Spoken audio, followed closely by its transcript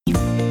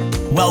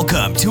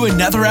Welcome to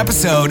another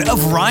episode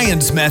of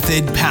Ryan's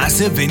Method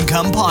Passive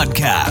Income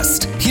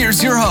Podcast.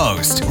 Here's your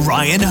host,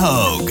 Ryan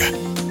Hogue.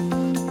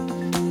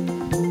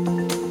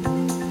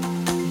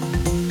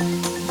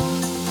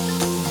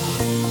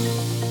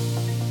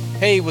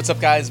 Hey, what's up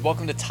guys?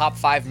 Welcome to Top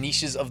 5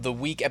 Niches of the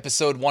Week,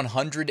 episode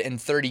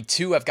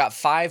 132. I've got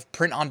 5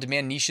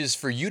 print-on-demand niches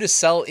for you to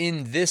sell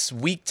in this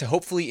week to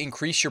hopefully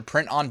increase your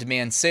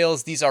print-on-demand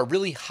sales. These are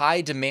really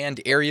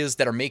high-demand areas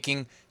that are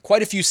making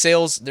quite a few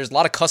sales. There's a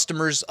lot of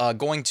customers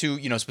going to,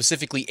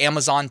 specifically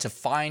Amazon to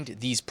find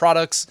these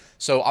products.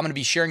 So I'm going to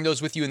be sharing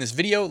those with you in this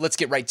video. Let's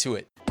get right to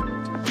it.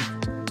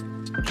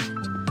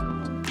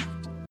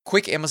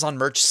 Quick Amazon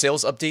merch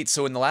sales update.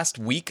 So in the last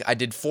week, I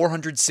did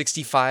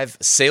 465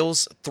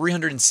 sales.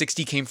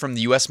 360 came from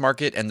the US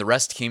market and the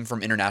rest came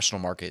from international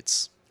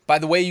markets. By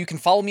the way, you can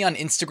follow me on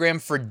Instagram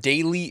for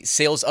daily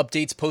sales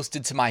updates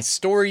posted to my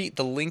story.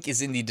 The link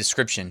is in the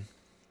description.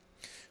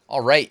 All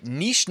right,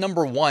 niche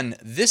number 1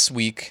 this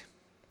week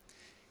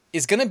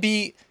is going to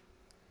be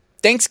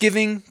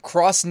Thanksgiving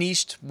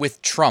cross-niched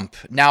with Trump.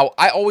 Now,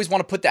 I always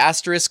want to put the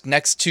asterisk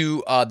next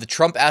to the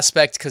Trump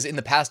aspect because in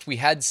the past we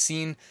had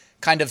seen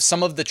kind of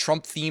some of the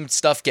Trump-themed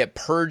stuff get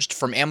purged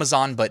from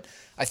Amazon, but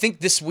I think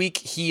this week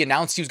he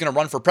announced he was going to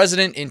run for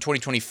president in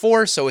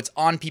 2024, so it's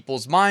on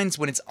people's minds.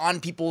 When it's on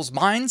people's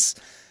minds,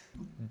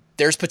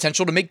 there's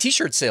potential to make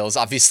t-shirt sales,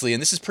 obviously,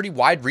 and this is pretty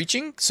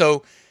wide-reaching.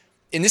 So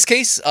in this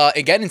case,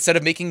 again, instead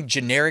of making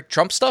generic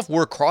Trump stuff,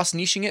 we're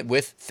cross-niching it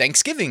with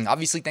Thanksgiving.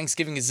 Obviously,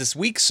 Thanksgiving is this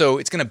week, so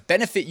it's going to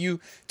benefit you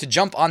to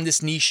jump on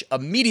this niche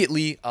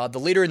immediately. The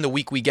later in the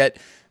week we get,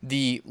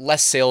 the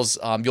less sales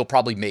you'll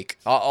probably make.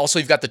 Also,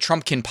 you've got the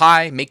Trumpkin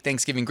pie, make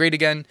Thanksgiving great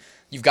again.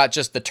 You've got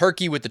just the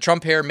turkey with the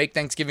Trump hair, make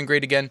Thanksgiving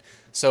great again.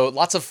 So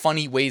lots of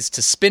funny ways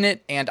to spin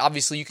it, and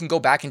obviously you can go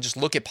back and just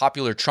look at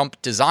popular Trump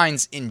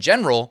designs in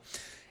general,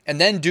 and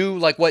then do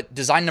like what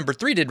design number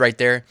 3 did right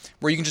there,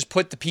 where you can just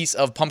put the piece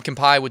of pumpkin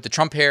pie with the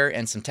Trump hair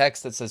and some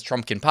text that says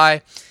Trumpkin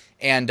pie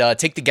and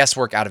take the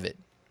guesswork out of it.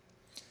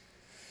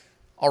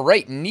 All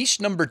right,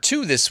 niche number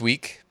 2 this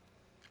week.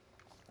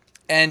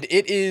 And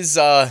it is,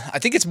 I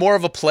think it's more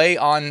of a play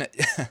on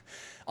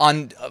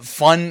on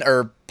fun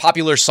or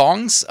popular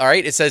songs. All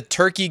right, it says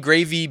turkey,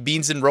 gravy,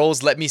 beans and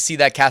rolls. Let me see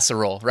that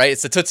casserole, right?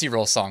 It's the Tootsie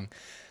Roll song.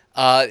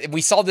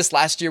 We saw this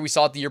last year. We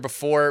saw it the year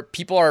before.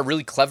 People are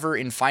really clever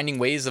in finding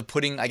ways of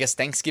putting, I guess,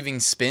 Thanksgiving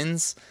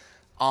spins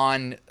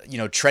on,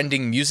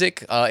 trending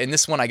music. In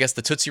this one, I guess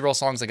the Tootsie Roll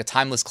song is like a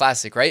timeless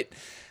classic, right?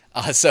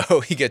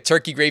 So you get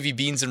turkey, gravy,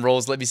 beans, and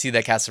rolls. Let me see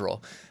that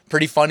casserole.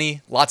 Pretty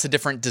funny. Lots of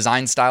different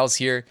design styles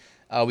here.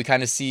 We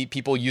kind of see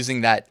people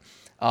using that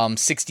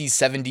 60s,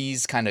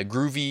 70s kind of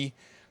groovy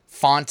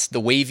font, the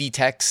wavy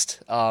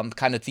text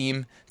kind of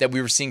theme that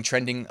we were seeing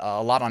trending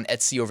a lot on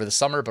Etsy over the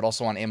summer, but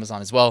also on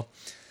Amazon as well.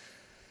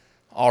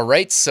 All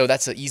right, so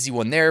that's an easy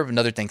one there.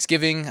 Another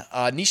Thanksgiving.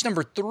 Niche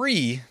number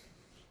 3.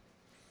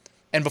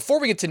 And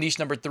before we get to niche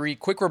number 3,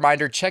 quick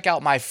reminder, check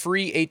out my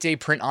free 8-day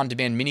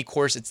print-on-demand mini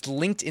course. It's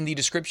linked in the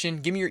description.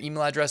 Give me your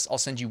email address. I'll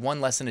send you 1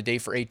 lesson a day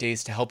for 8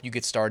 days to help you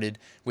get started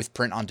with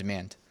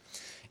print-on-demand.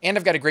 And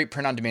I've got a great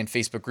print-on-demand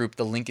Facebook group.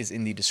 The link is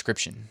in the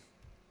description.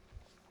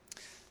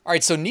 All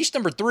right, so niche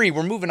number 3,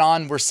 we're moving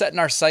on. We're setting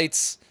our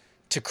sights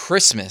to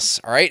Christmas,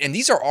 all right? And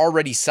these are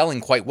already selling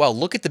quite well.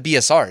 Look at the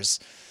BSRs.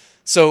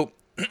 So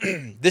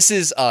this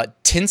is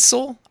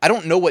tinsel. I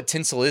don't know what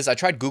tinsel is. I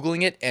tried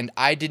Googling it, and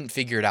I didn't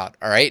figure it out,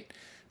 all right?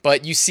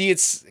 But you see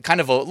it's kind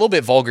of a little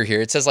bit vulgar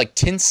here. It says like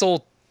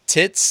tinsel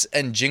tits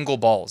and jingle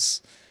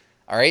balls,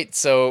 all right?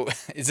 So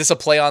is this a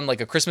play on like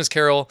a Christmas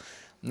Carol?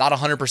 Not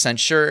 100%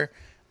 sure.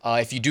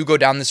 If you do go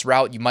down this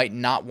route, you might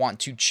not want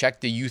to check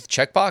the youth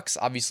checkbox.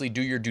 Obviously,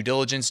 do your due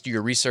diligence, do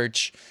your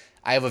research.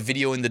 I have a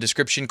video in the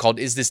description called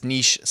Is This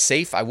Niche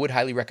Safe? I would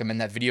highly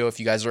recommend that video if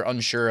you guys are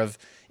unsure of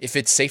if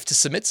it's safe to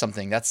submit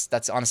something.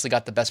 That's honestly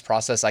got the best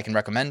process I can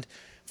recommend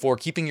for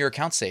keeping your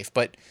account safe.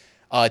 But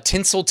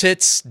tinsel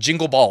tits,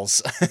 jingle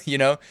balls,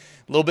 a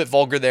little bit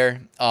vulgar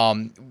there.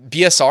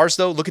 BSRs,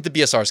 though, look at the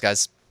BSRs,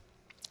 guys.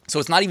 So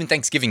it's not even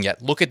Thanksgiving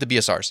yet. Look at the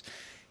BSRs.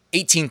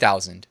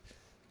 18,000,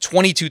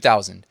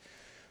 22,000.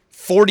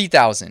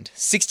 40,000,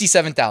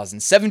 67,000,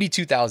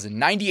 72,000,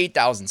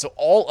 98,000. So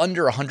all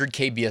under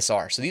 100K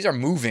BSR. So these are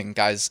moving,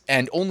 guys.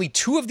 And only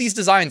 2 of these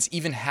designs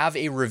even have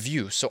a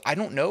review. So I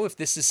don't know if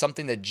this is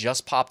something that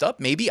just popped up.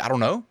 Maybe. I don't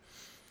know.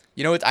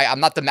 I'm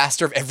not the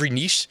master of every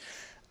niche.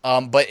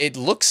 But it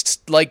looks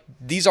like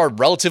these are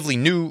relatively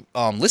new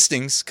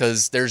listings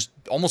because there's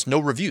almost no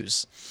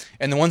reviews.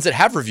 And the ones that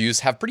have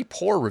reviews have pretty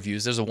poor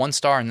reviews. There's a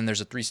 1-star and then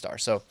there's a 3-star.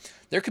 So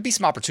there could be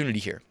some opportunity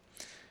here.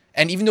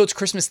 And even though it's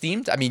Christmas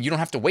themed, I mean, you don't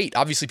have to wait.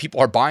 Obviously, people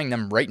are buying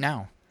them right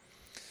now.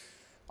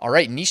 All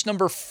right, niche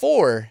number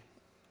 4.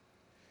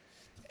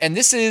 And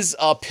this is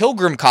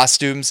pilgrim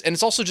costumes. And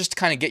it's also just to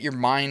kind of get your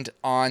mind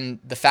on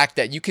the fact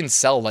that you can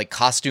sell like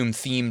costume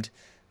themed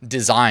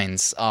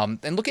designs.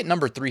 And look at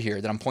number 3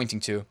 here that I'm pointing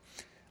to.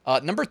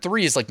 Number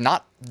 3 is like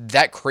not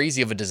that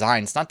crazy of a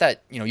design. It's not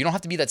that, you don't have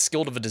to be that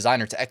skilled of a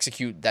designer to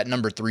execute that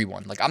number 3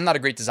 one. Like I'm not a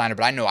great designer,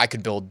 but I know I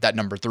could build that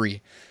number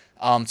 3.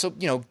 So,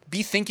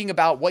 be thinking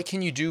about what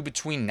can you do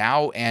between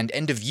now and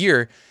end of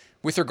year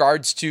with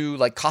regards to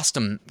like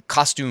custom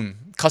costume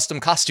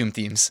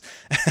themes.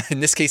 In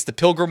this case, the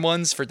Pilgrim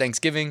ones for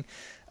Thanksgiving,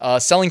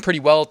 selling pretty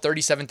well.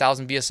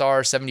 37,000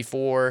 BSR,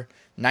 74,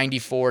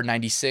 94,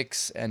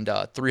 96, and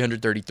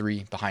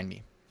 333 behind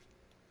me.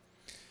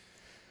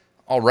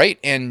 All right,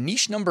 and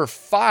niche number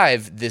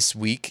 5 this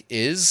week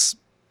is,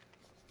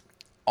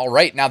 all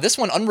right, now this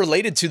one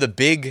unrelated to the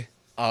big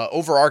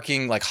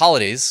overarching like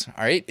holidays.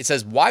 All right, it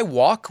says, why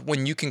walk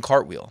when you can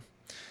cartwheel?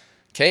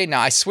 Okay, now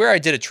I swear I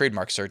did a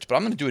trademark search, but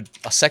I'm going to do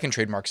a second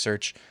trademark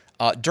search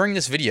during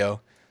this video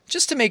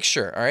just to make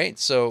sure. All right,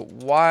 so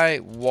why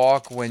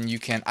walk when you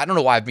can? I don't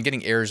know why I've been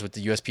getting errors with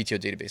the USPTO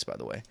database, by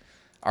the way.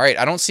 All right,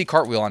 I don't see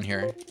cartwheel on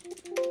here.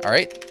 All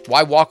right,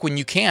 why walk when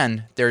you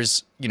can?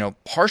 There's,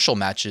 partial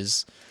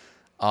matches.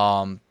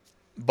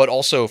 But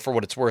also, for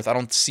what it's worth, I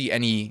don't see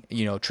any,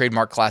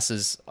 trademark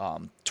classes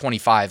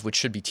 25, which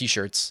should be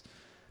t-shirts,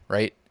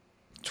 right?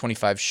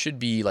 25 should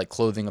be like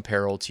clothing,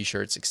 apparel,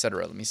 t-shirts,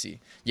 etc. Let me see.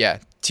 Yeah,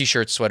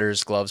 t-shirts,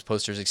 sweaters, gloves,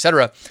 posters,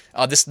 etc.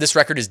 This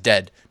record is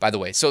dead, by the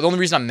way. So the only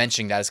reason I'm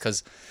mentioning that is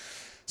because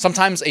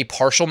sometimes a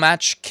partial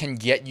match can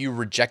get you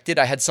rejected.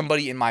 I had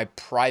somebody in my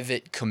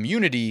private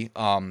community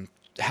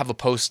have a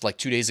post like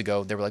 2 days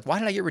ago. They were like, why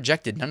did I get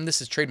rejected? None of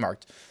this is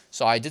trademarked.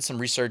 So I did some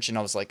research and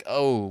I was like,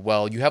 oh,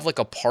 well, you have like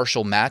a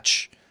partial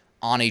match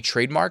on a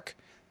trademark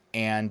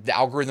and the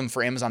algorithm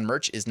for Amazon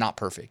merch is not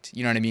perfect.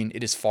 You know what I mean?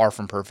 It is far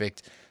from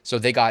perfect. So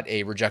they got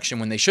a rejection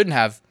when they shouldn't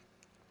have.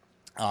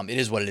 It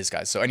is what it is,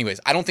 guys. So anyways,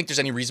 I don't think there's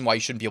any reason why you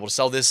shouldn't be able to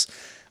sell this.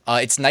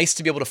 It's nice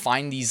to be able to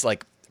find these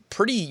like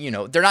pretty,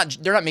 they're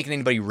not making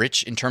anybody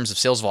rich in terms of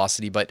sales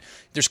velocity, but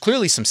there's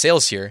clearly some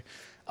sales here.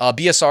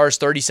 BSRs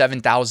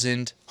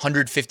 37,000,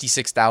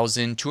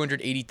 156,000,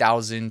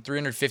 280,000,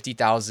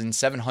 350,000,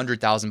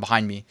 700,000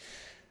 behind me.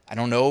 I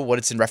don't know what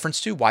it's in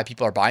reference to, why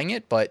people are buying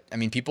it, but I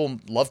mean, people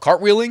love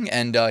cartwheeling,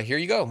 and here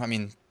you go. I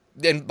mean,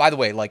 and by the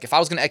way, like if I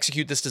was going to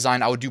execute this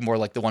design, I would do more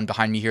like the one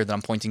behind me here that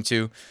I'm pointing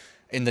to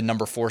in the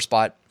number 4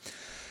 spot.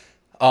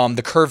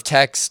 The curved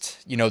text,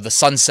 the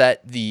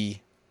sunset, the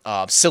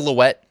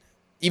silhouette,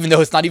 even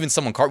though it's not even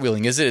someone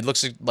cartwheeling, is it? It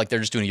looks like they're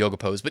just doing a yoga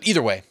pose. But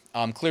either way,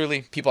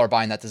 clearly people are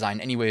buying that design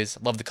anyways.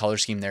 Love the color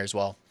scheme there as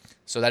well.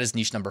 So that is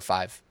niche number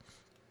 5.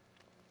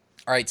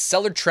 All right,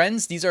 seller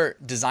trends. These are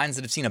designs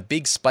that have seen a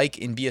big spike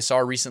in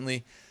BSR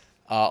recently.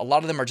 A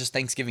lot of them are just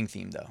Thanksgiving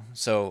themed though.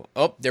 So,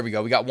 there we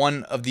go. We got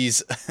one of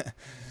these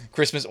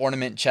Christmas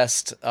ornament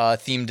chest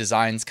themed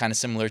designs, kind of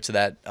similar to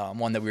that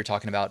one that we were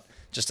talking about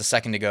just a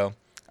second ago.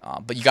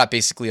 But you got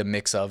basically a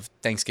mix of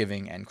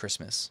Thanksgiving and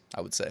Christmas,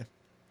 I would say.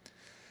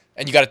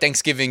 And you got a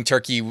Thanksgiving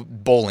turkey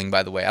bowling,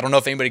 by the way. I don't know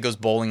if anybody goes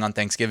bowling on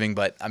Thanksgiving,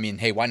 but I mean,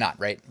 hey, why not,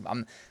 right?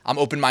 I'm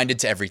open-minded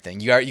to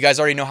everything. You guys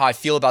already know how I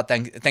feel about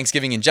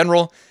Thanksgiving in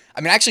general. I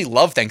mean, I actually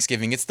love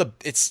Thanksgiving. It's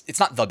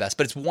not the best,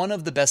 but it's one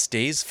of the best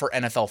days for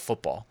NFL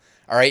football.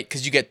 All right,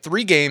 because you get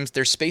 3 games.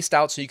 They're spaced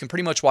out, so you can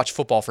pretty much watch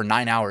football for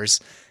 9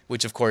 hours,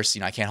 which of course,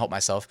 I can't help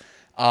myself.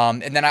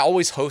 And then I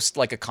always host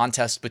like a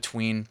contest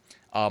between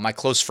my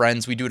close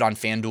friends. We do it on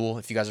FanDuel,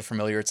 if you guys are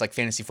familiar. It's like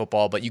fantasy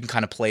football, but you can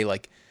kind of play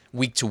like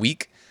week to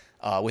week.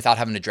 Without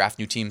having to draft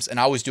new teams. And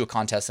I always do a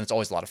contest, and it's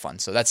always a lot of fun.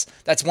 So that's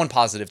one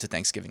positive to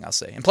Thanksgiving, I'll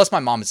say. And plus,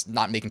 my mom is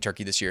not making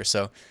turkey this year,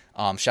 so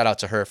shout out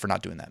to her for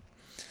not doing that.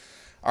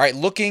 All right,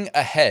 looking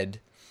ahead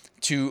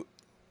to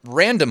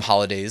random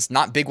holidays,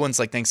 not big ones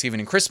like Thanksgiving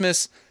and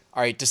Christmas.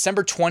 All right,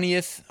 December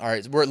 20th. All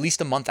right, we're at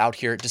least a month out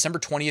here. December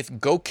 20th,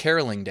 Go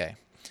Caroling Day.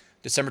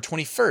 December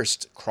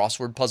 21st,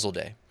 Crossword Puzzle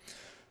Day.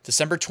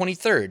 December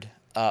 23rd,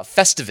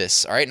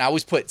 Festivus. All right, and I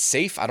always put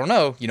safe. I don't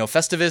know.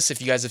 Festivus,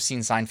 if you guys have seen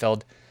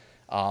Seinfeld.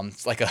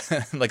 It's like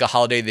a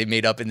holiday they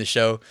made up in the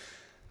show.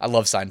 I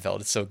love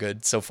Seinfeld. It's so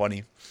good, so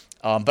funny.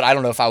 But I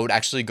don't know if I would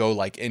actually go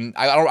like in.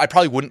 I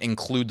probably wouldn't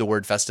include the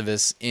word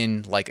Festivus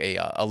in like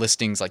a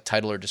listing's like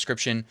title or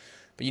description.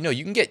 But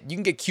you can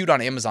get cute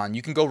on Amazon.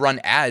 You can go run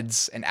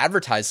ads and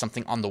advertise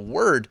something on the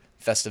word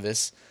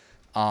Festivus.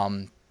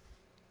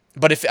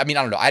 But I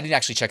don't know. I didn't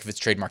actually check if it's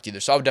trademarked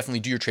either. So I would definitely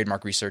do your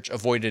trademark research.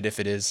 Avoid it if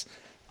it is.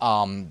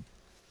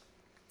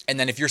 And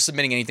then if you're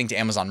submitting anything to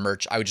Amazon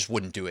merch, I just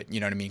wouldn't do it.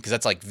 You know what I mean? Because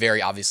that's like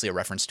very obviously a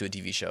reference to a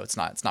TV show. It's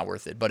not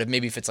worth it. But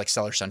if it's like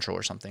Seller Central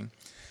or something,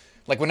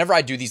 like whenever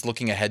I do these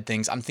looking ahead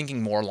things, I'm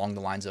thinking more along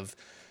the lines of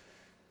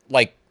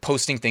like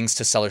posting things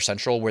to Seller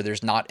Central where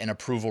there's not an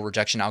approval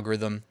rejection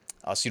algorithm.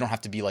 So you don't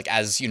have to be like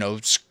you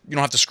don't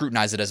have to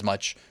scrutinize it as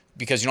much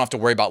because you don't have to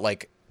worry about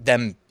like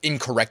them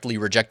incorrectly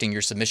rejecting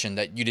your submission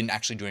that you didn't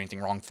actually do anything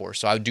wrong for.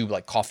 So I would do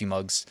like coffee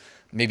mugs,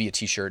 maybe a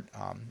t-shirt.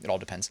 It all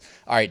depends.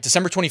 All right.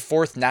 December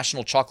 24th,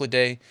 National Chocolate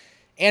Day,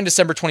 and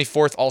December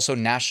 24th, also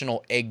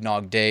National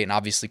Eggnog Day. And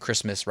obviously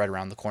Christmas right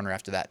around the corner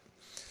after that.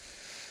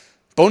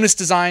 Bonus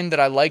design that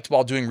I liked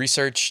while doing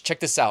research.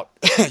 Check this out.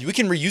 We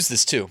can reuse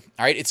this too.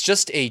 All right. It's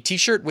just a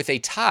t-shirt with a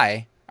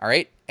tie. All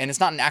right. And it's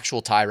not an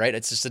actual tie, right?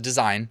 It's just a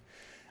design.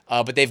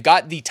 But they've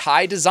got the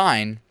tie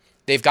design.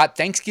 They've got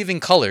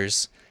Thanksgiving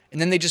colors. And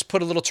then they just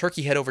put a little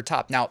turkey head over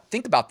top. Now,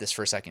 think about this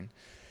for a second.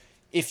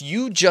 If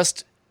you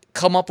just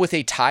come up with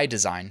a tie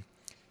design,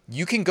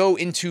 you can go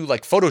into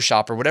like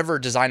Photoshop or whatever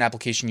design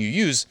application you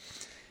use,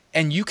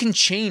 and you can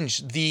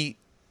change the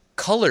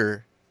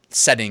color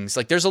settings.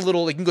 Like there's a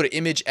little, like you can go to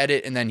image,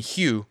 edit, and then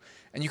hue,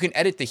 and you can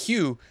edit the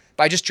hue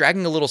by just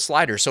dragging a little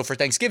slider. So for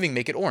Thanksgiving,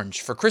 make it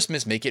orange. For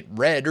Christmas, make it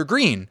red or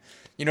green.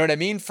 You know what I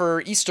mean?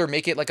 For Easter,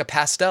 make it like a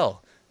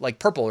pastel, like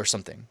purple or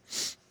something.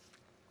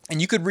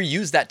 And you could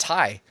reuse that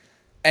tie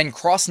and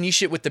cross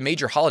niche it with the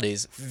major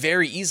holidays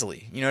very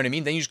easily. You know what I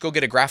mean? Then you just go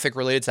get a graphic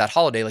related to that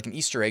holiday, like an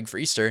Easter egg for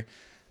Easter,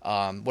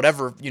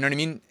 whatever, you know what I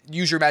mean?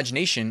 Use your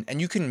imagination, and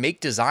you can make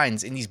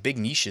designs in these big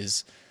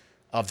niches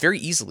very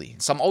easily.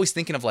 So I'm always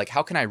thinking of like,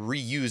 how can I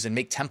reuse and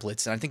make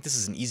templates? And I think this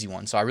is an easy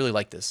one. So I really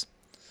like this.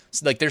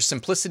 So like there's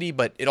simplicity,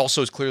 but it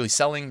also is clearly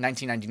selling.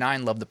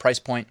 $19.99, love the price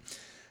point.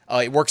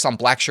 It works on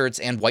black shirts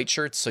and white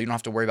shirts, so you don't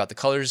have to worry about the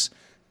colors.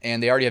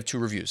 And they already have 2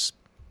 reviews.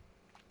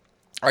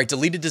 All right,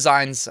 deleted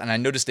designs. And I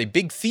noticed a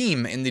big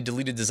theme in the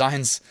deleted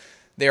designs.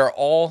 They are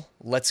all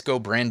Let's Go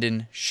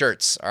Brandon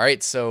shirts. All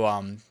right, so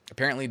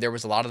apparently there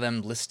was a lot of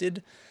them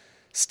listed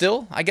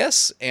still, I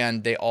guess,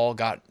 and they all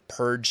got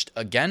purged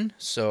again.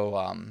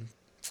 So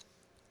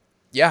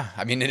yeah,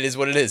 I mean, it is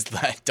what it is.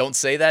 Don't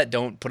say that.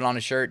 Don't put it on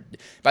a shirt.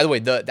 By the way,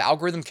 the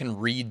algorithm can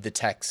read the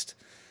text.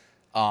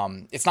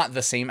 It's not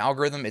the same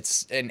algorithm.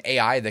 It's an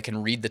AI that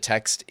can read the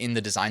text in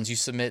the designs you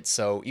submit.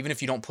 So even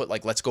if you don't put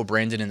like Let's Go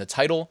Brandon in the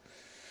title,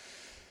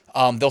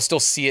 they'll still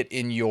see it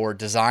in your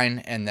design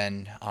and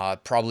then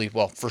probably,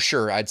 well, for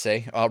sure, I'd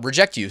say,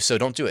 reject you. So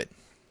don't do it.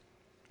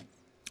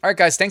 All right,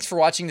 guys, thanks for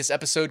watching this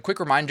episode. Quick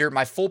reminder,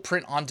 my full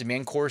print on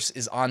demand course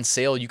is on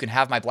sale. You can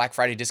have my Black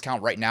Friday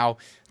discount right now.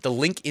 The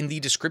link in the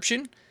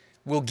description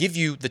will give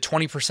you the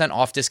 20%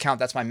 off discount.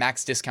 That's my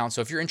max discount.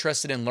 So if you're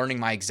interested in learning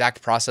my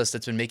exact process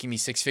that's been making me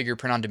 6-figure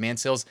print on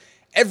demand sales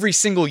every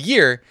single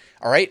year,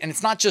 all right, and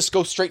it's not just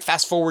go straight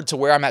fast forward to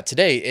where I'm at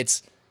today.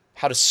 It's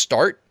how to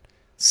start,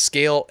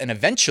 scale, and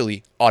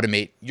eventually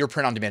automate your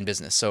print on demand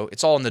business. So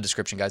it's all in the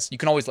description, guys. You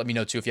can always let me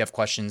know too if you have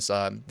questions.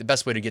 The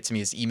best way to get to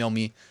me is email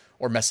me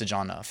or message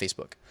on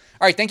Facebook.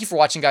 All right, thank you for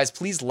watching, guys.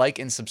 Please like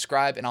and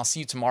subscribe, and I'll see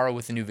you tomorrow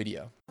with a new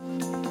video.